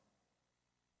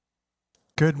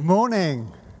Good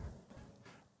morning.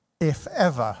 If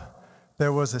ever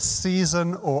there was a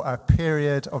season or a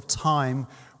period of time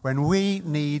when we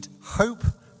need hope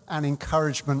and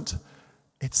encouragement,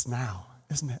 it's now,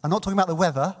 isn't it? I'm not talking about the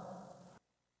weather,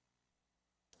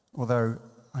 although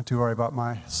I do worry about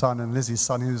my son and Lizzie's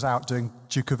son who's out doing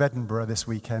Duke of Edinburgh this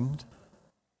weekend.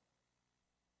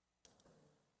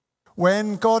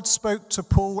 When God spoke to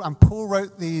Paul, and Paul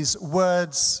wrote these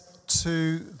words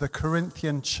to the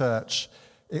Corinthian church,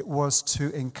 it was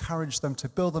to encourage them, to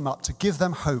build them up, to give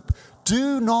them hope.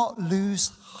 Do not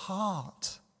lose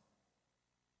heart.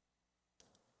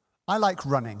 I like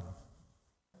running.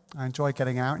 I enjoy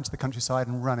getting out into the countryside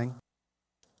and running.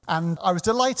 And I was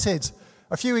delighted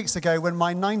a few weeks ago when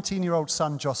my 19-year-old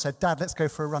son, Josh, said, "Dad, let's go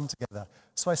for a run together."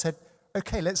 So I said,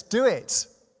 "Okay, let's do it."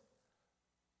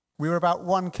 We were about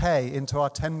 1K into our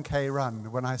 10K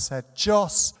run when I said,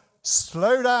 "Josh,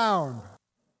 slow down."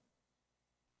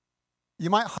 You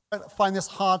might find this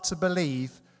hard to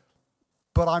believe,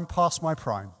 but I'm past my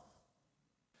prime.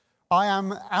 I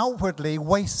am outwardly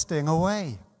wasting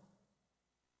away.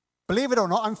 Believe it or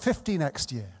not, I'm 50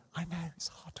 next year. I know, it's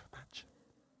hard to imagine.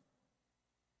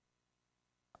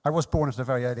 I was born at a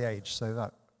very early age, so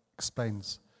that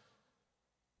explains.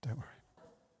 Don't worry.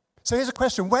 So here's a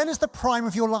question. When is the prime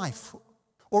of your life?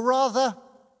 Or rather,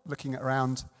 looking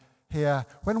around here,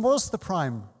 when was the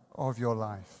prime of your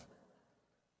life?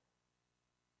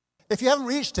 If you haven't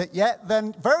reached it yet,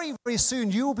 then very, very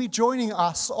soon you will be joining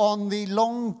us on the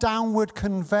long downward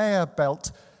conveyor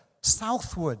belt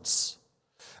southwards.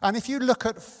 And if you look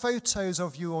at photos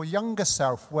of your younger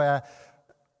self where,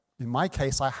 in my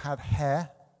case, I had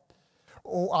hair,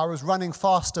 or I was running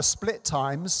faster split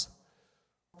times,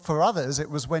 for others it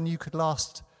was when you could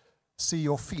last see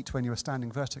your feet when you were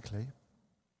standing vertically.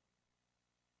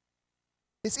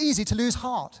 It's easy to lose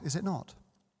heart, is it not?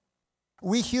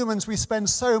 We humans, we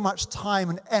spend so much time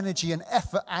and energy and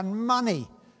effort and money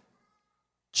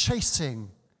chasing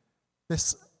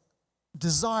this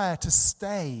desire to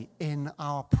stay in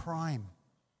our prime.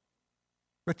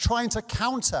 We're trying to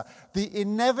counter the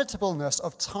inevitableness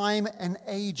of time and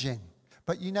aging.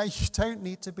 But you know, you don't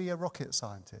need to be a rocket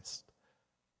scientist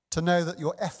to know that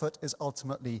your effort is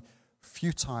ultimately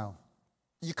futile.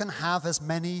 You can have as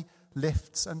many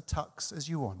lifts and tucks as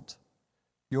you want.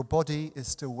 Your body is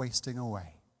still wasting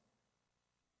away.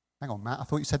 Hang on, Matt, I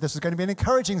thought you said this was going to be an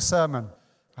encouraging sermon.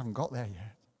 I haven't got there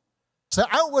yet. So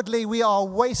outwardly we are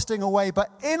wasting away, but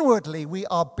inwardly we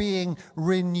are being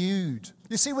renewed.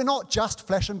 You see, we're not just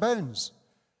flesh and bones.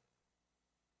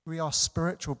 We are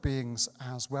spiritual beings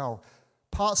as well.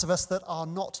 Parts of us that are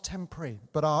not temporary,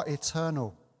 but are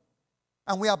eternal.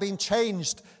 And we are being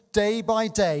changed day by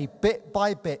day, bit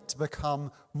by bit, to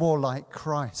become more like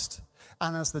Christ.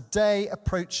 And as the day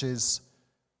approaches,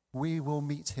 we will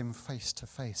meet him face to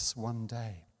face one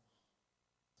day.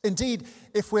 Indeed,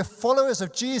 if we're followers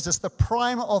of Jesus, the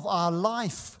prime of our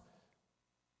life,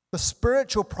 the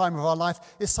spiritual prime of our life,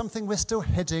 is something we're still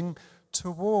heading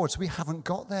towards. We haven't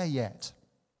got there yet.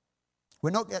 We're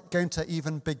not yet going to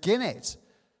even begin it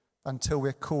until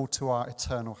we're called to our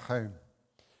eternal home.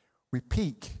 We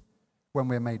peak when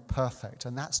we're made perfect,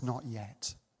 and that's not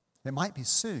yet. It might be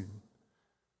soon,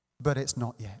 but it's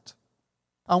not yet.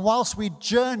 And whilst we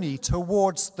journey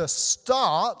towards the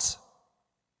start,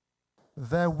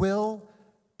 there will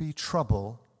be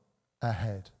trouble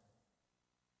ahead.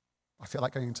 I feel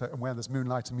like going into where there's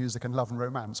moonlight and music and love and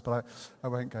romance, but I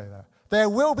won't go there. There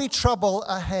will be trouble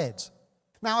ahead.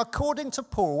 Now, according to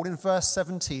Paul in verse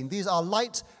 17, these are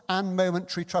light and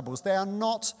momentary troubles. They are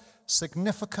not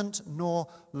significant nor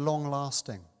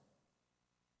long-lasting.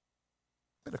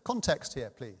 Bit of context here,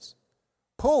 please.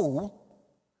 Paul,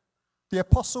 the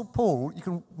Apostle Paul, you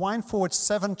can wind forward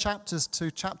 7 chapters to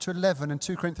chapter 11 in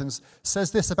 2 Corinthians, says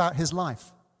this about his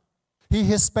life. He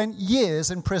has spent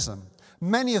years in prison,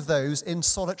 many of those in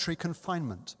solitary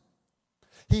confinement.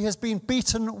 He has been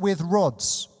beaten with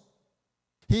rods.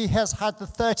 He has had the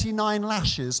 39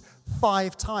 lashes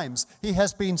 5 times. He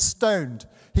has been stoned.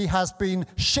 He has been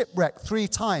shipwrecked 3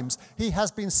 times. He has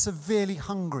been severely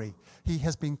hungry. He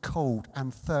has been cold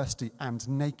and thirsty and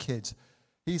naked.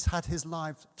 He's had his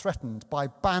life threatened by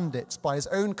bandits, by his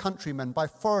own countrymen, by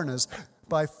foreigners,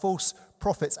 by false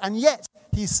prophets. And yet,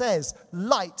 he says,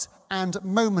 light and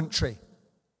momentary.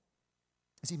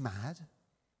 Is he mad?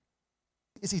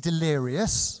 Is he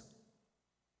delirious?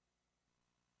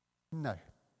 No,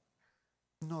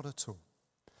 not at all.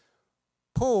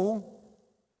 Paul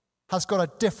has got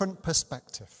a different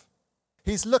perspective.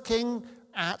 He's looking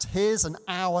at his and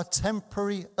our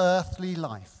temporary earthly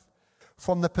life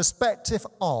from the perspective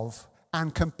of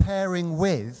and comparing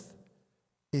with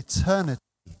eternity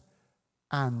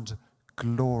and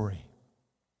glory.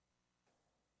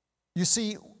 You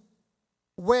see,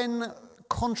 when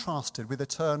contrasted with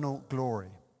eternal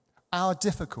glory, our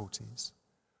difficulties,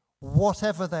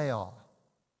 whatever they are,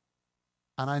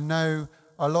 and I know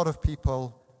a lot of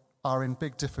people are in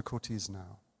big difficulties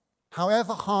now,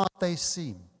 however hard they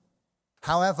seem,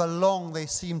 however long they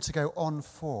seem to go on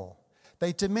for,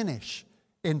 they diminish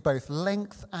in both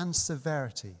length and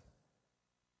severity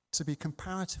to be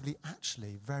comparatively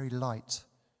actually very light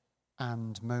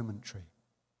and momentary.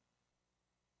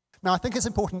 Now, I think it's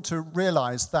important to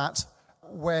realize that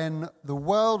when the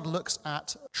world looks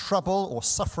at trouble or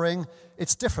suffering,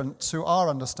 it's different to our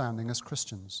understanding as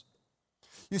Christians.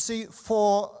 You see,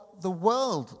 for the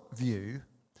world view,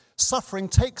 suffering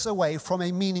takes away from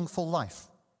a meaningful life.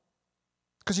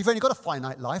 Because you've only got a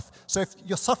finite life, so if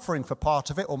you're suffering for part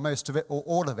of it or most of it or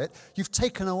all of it, you've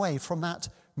taken away from that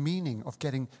meaning of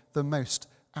getting the most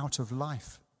out of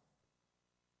life.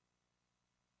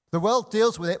 The world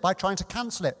deals with it by trying to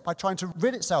cancel it, by trying to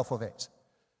rid itself of it.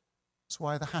 That's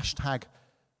why the hashtag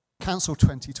Cancel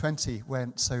 2020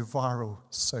 went so viral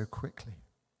so quickly.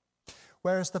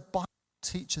 Whereas the Bible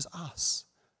teaches us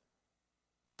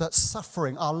that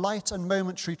suffering, our light and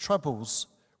momentary troubles,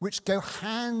 which go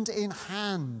hand in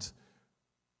hand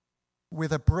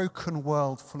with a broken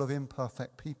world full of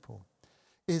imperfect people,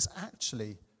 is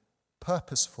actually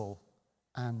purposeful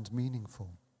and meaningful.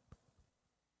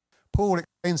 Paul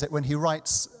explains it when he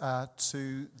writes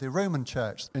to the Roman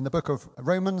church. In the book of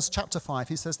Romans, chapter 5,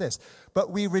 he says this,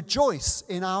 "But we rejoice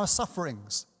in our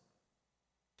sufferings."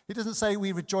 He doesn't say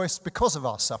we rejoice because of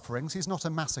our sufferings. He's not a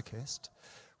masochist.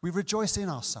 We rejoice in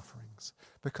our sufferings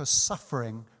because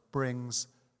suffering brings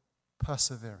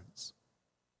perseverance.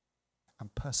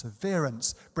 And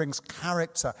perseverance brings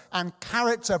character. And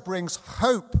character brings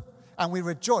hope. And we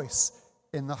rejoice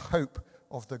in the hope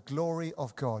of the glory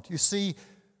of God. You see,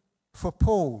 for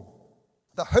Paul,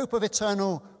 the hope of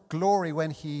eternal glory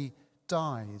when he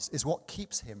dies is what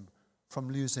keeps him from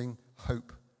losing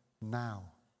hope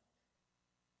now.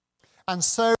 And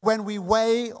so when we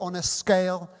weigh on a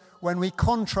scale, when we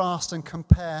contrast and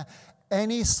compare,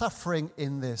 any suffering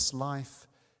in this life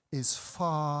is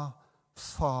far,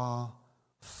 far,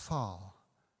 far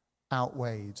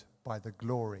outweighed by the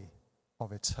glory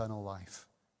of eternal life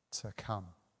to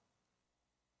come.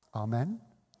 Amen?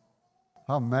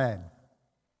 Amen.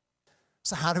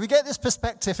 So how do we get this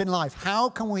perspective in life? How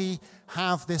can we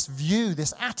have this view,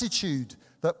 this attitude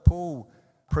that Paul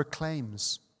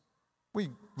proclaims? We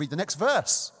read the next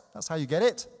verse. That's how you get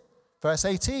it. Verse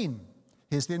 18.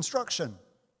 Here's the instruction.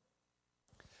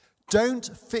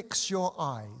 Don't fix your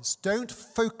eyes. Don't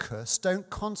focus. Don't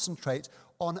concentrate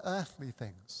on earthly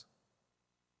things.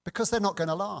 Because they're not going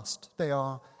to last. They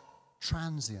are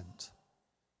transient.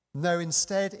 No,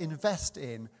 instead, invest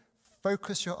in,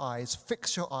 focus your eyes,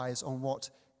 fix your eyes on what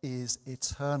is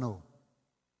eternal.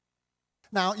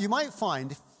 Now, you might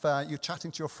find, if you're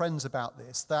chatting to your friends about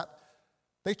this, that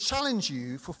they challenge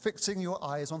you for fixing your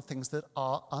eyes on things that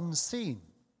are unseen.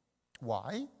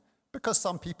 Why? Because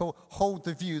some people hold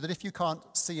the view that if you can't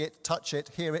see it, touch it,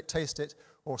 hear it, taste it,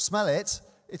 or smell it,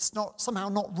 it's somehow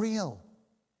not real.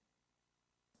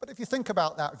 But if you think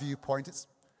about that viewpoint, it's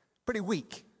pretty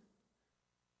weak.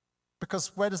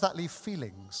 Because where does that leave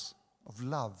feelings of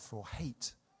love or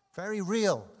hate? Very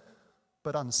real,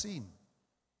 but unseen.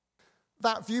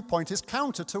 That viewpoint is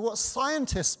counter to what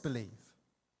scientists believe.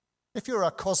 If you're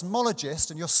a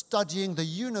cosmologist and you're studying the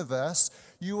universe,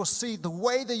 you will see the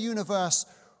way the universe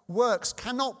works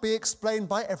cannot be explained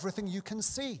by everything you can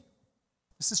see.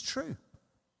 This is true.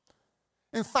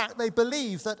 In fact, they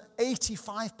believe that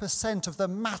 85% of the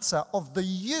matter of the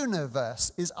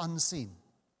universe is unseen.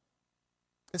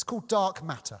 It's called dark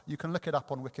matter. You can look it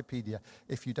up on Wikipedia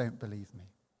if you don't believe me.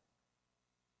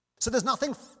 So there's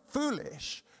nothing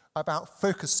foolish about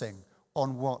focusing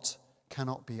on what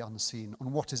cannot be unseen,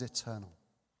 on what is eternal.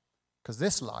 Because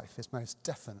this life is most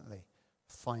definitely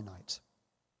finite.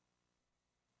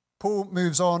 Paul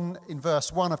moves on in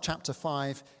verse 1 of chapter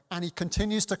 5, and he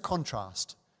continues to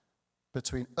contrast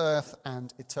between earth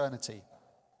and eternity.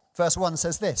 Verse 1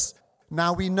 says this,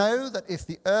 "Now we know that if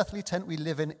the earthly tent we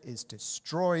live in is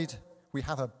destroyed, we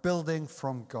have a building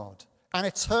from God, an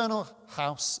eternal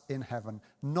house in heaven,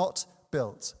 not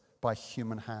built by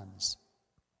human hands."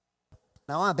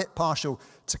 Now, I'm a bit partial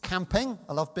to camping.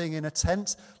 I love being in a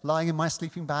tent, lying in my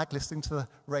sleeping bag, listening to the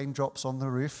raindrops on the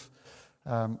roof,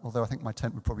 although I think my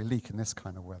tent would probably leak in this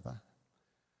kind of weather.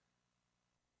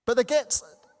 But there gets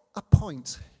a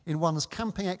point in one's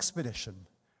camping expedition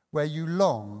where you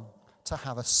long to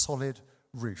have a solid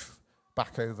roof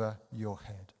back over your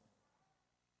head.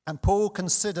 And Paul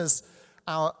considers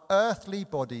our earthly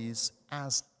bodies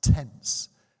as tents,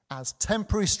 as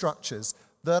temporary structures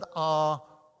that are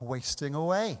wasting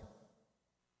away.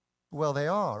 Well, they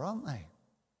are, aren't they?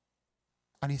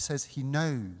 And he says he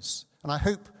knows. And I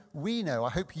hope we know, I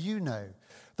hope you know,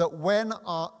 that when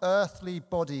our earthly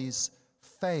bodies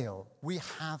fail, we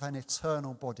have an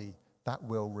eternal body that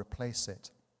will replace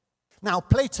it. Now,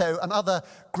 Plato and other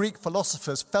Greek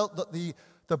philosophers felt that the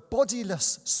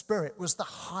bodiless spirit was the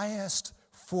highest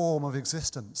form of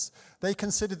existence. They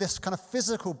considered this kind of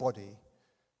physical body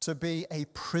to be a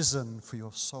prison for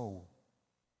your soul.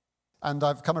 And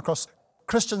I've come across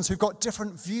Christians who've got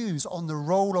different views on the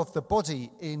role of the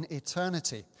body in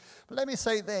eternity. But let me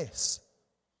say this.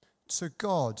 To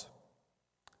God,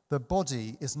 the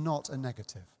body is not a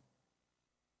negative.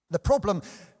 The problem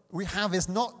we have is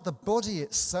not the body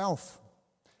itself.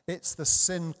 It's the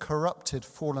sin-corrupted,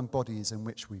 fallen bodies in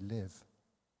which we live.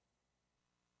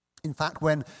 In fact,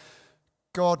 when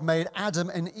God made Adam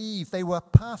and Eve, they were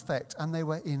perfect and they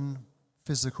were in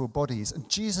physical bodies. And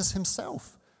Jesus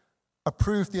himself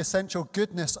approved the essential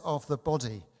goodness of the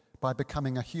body by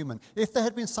becoming a human. If there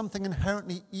had been something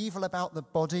inherently evil about the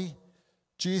body,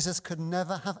 Jesus could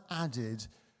never have added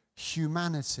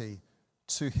humanity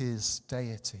to his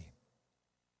deity.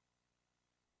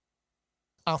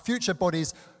 Our future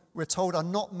bodies, we're told, are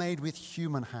not made with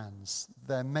human hands.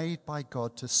 They're made by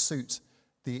God to suit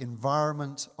the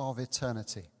environment of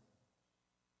eternity.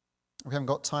 We haven't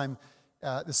got time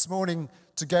this morning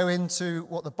to go into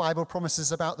what the Bible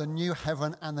promises about the new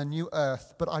heaven and the new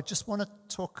earth, but I just want to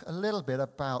talk a little bit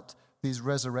about these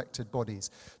resurrected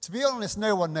bodies. To be honest,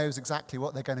 no one knows exactly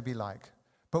what they're going to be like,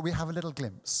 but we have a little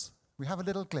glimpse. We have a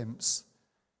little glimpse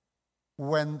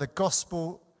when the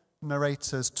gospel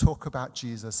narrators talk about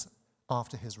Jesus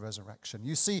after his resurrection.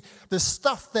 You see, there's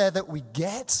stuff there that we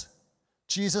get.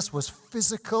 Jesus was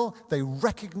physical. They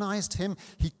recognized him.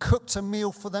 He cooked a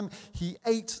meal for them. He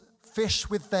ate fish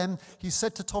with them. He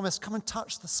said to Thomas, "Come and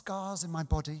touch the scars in my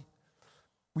body."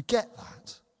 We get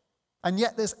that. And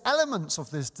yet there's elements of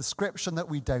this description that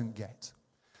we don't get.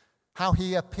 How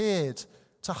he appeared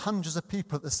to hundreds of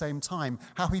people at the same time.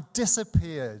 How he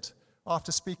disappeared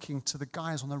after speaking to the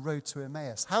guys on the road to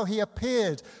Emmaus. How he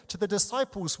appeared to the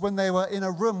disciples when they were in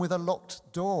a room with a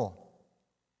locked door.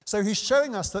 So he's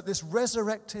showing us that this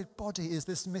resurrected body is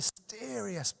this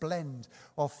mysterious blend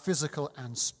of physical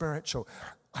and spiritual.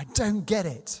 I don't get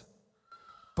it,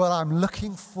 but I'm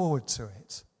looking forward to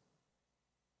it.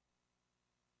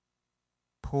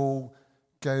 Paul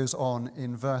goes on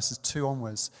in verses 2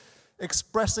 onwards,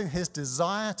 expressing his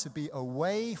desire to be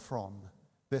away from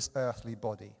this earthly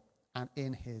body and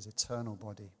in his eternal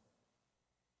body.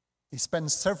 He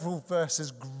spends several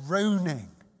verses groaning.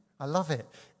 I love it.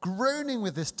 Groaning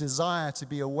with this desire to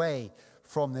be away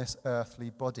from this earthly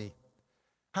body.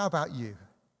 How about you?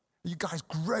 Are you guys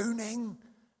groaning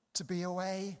to be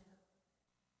away?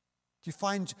 Do you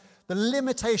find the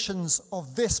limitations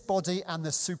of this body and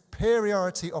the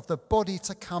superiority of the body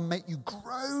to come make you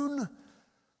groan?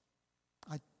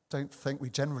 I don't think we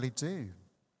generally do.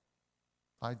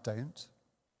 I don't.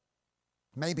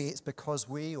 Maybe it's because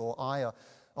we or I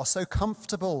are so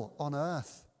comfortable on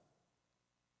earth.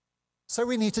 So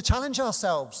we need to challenge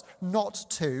ourselves not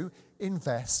to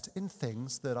invest in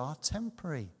things that are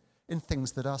temporary, in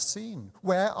things that are seen.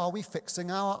 Where are we fixing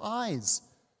our eyes?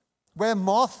 Where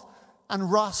moth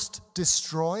and rust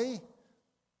destroy?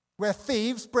 Where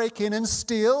thieves break in and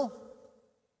steal?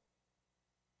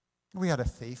 We had a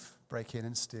thief break in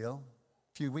and steal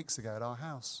a few weeks ago at our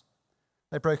house.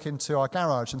 They broke into our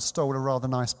garage and stole a rather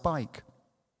nice bike.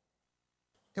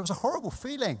 It was a horrible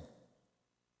feeling.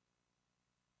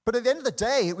 But at the end of the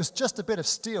day, it was just a bit of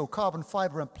steel, carbon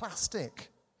fiber, and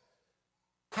plastic.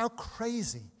 How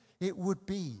crazy it would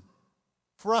be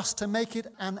for us to make it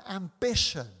an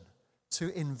ambition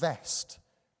to invest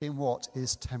in what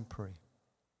is temporary.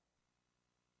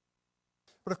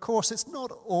 But of course, it's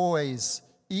not always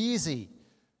easy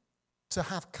to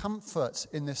have comfort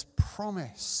in this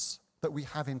promise that we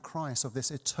have in Christ of this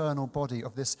eternal body,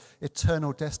 of this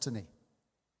eternal destiny.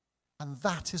 And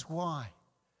that is why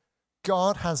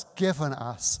God has given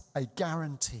us a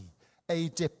guarantee, a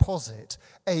deposit,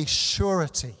 a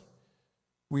surety.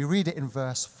 We read it in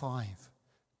verse 5.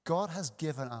 God has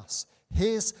given us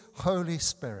his Holy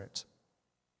Spirit.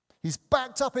 He's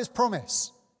backed up his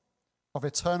promise of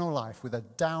eternal life with a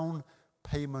down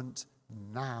payment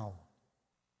now.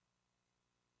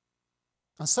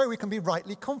 And so we can be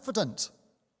rightly confident,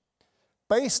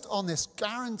 based on this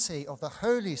guarantee of the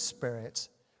Holy Spirit,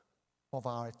 of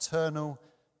our eternal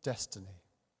destiny.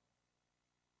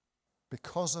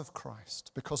 because of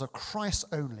Christ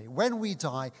only. When we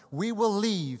die, we will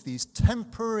leave these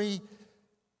temporary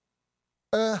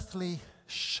earthly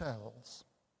shells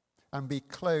and be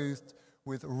clothed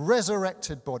with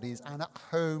resurrected bodies and at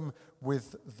home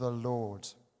with the Lord.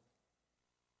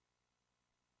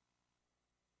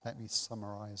 Let me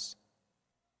summarize.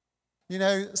 You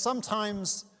know,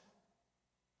 sometimes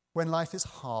when life is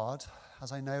hard,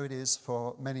 as I know it is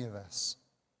for many of us,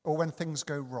 or when things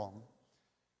go wrong,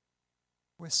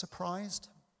 we're surprised.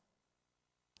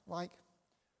 Like,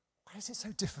 why is it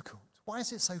so difficult? Why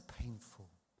is it so painful?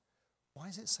 Why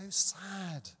is it so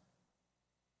sad?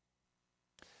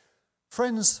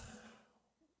 Friends,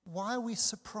 why are we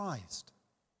surprised?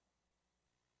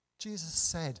 Jesus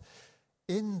said,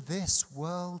 in this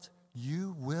world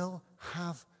you will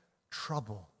have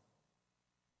trouble.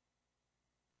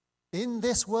 In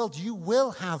this world you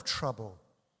will have trouble.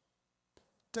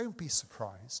 Don't be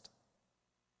surprised.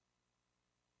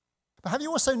 But have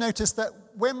you also noticed that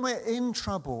when we're in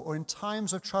trouble or in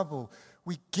times of trouble,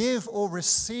 we give or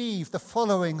receive the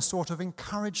following sort of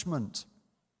encouragement?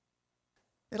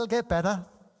 It'll get better.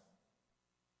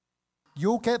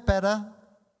 You'll get better.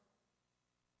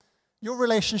 Your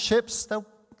relationships,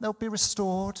 they'll be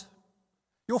restored.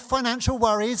 Your financial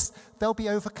worries, they'll be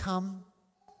overcome.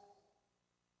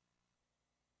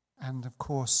 And of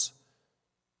course,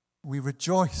 we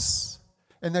rejoice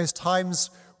in those times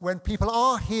when people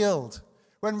are healed,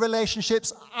 when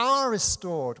relationships are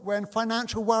restored, when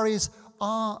financial worries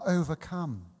are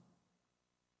overcome.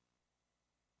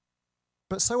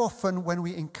 But so often when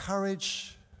we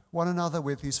encourage one another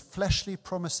with these fleshly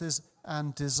promises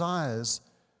and desires,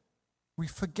 we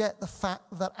forget the fact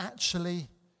that actually,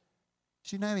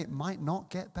 do you know, it might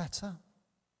not get better?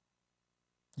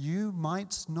 You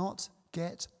might not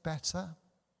get better.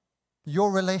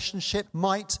 Your relationship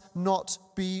might not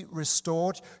be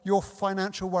restored. Your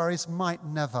financial worries might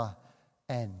never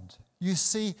end. You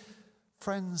see,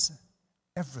 friends,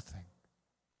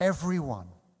 everyone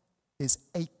is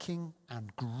aching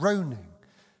and groaning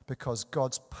because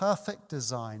God's perfect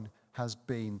design has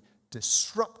been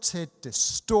disrupted,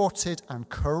 distorted, and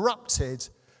corrupted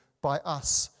by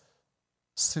us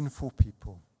sinful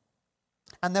people.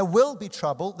 And there will be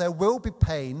trouble, there will be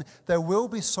pain, there will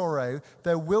be sorrow,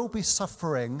 there will be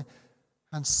suffering,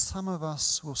 and some of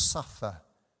us will suffer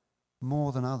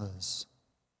more than others.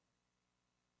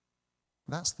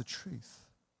 That's the truth.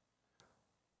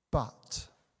 But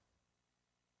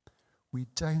we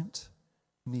don't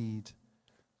need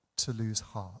to lose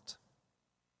heart.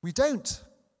 We don't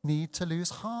need to lose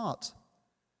heart.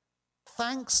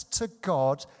 Thanks to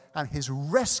God and his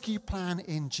rescue plan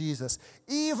in Jesus,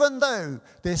 even though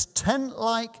this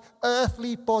tent-like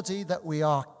earthly body that we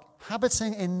are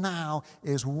habiting in now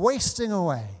is wasting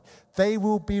away, they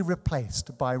will be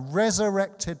replaced by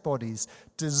resurrected bodies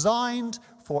designed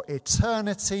for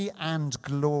eternity and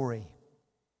glory.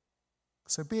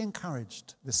 So be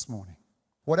encouraged this morning.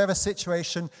 Whatever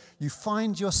situation you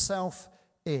find yourself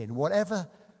in, whatever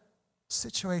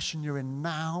situation you're in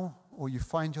now or you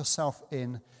find yourself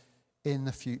in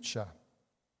the future,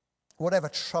 whatever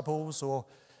troubles or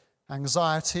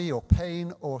anxiety or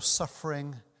pain or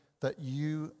suffering that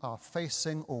you are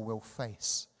facing or will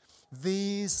face,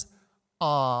 these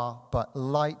are but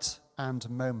light and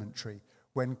momentary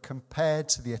when compared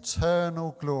to the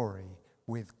eternal glory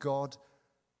with God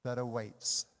that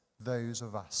awaits those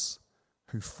of us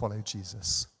who follow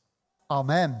Jesus.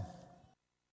 Amen.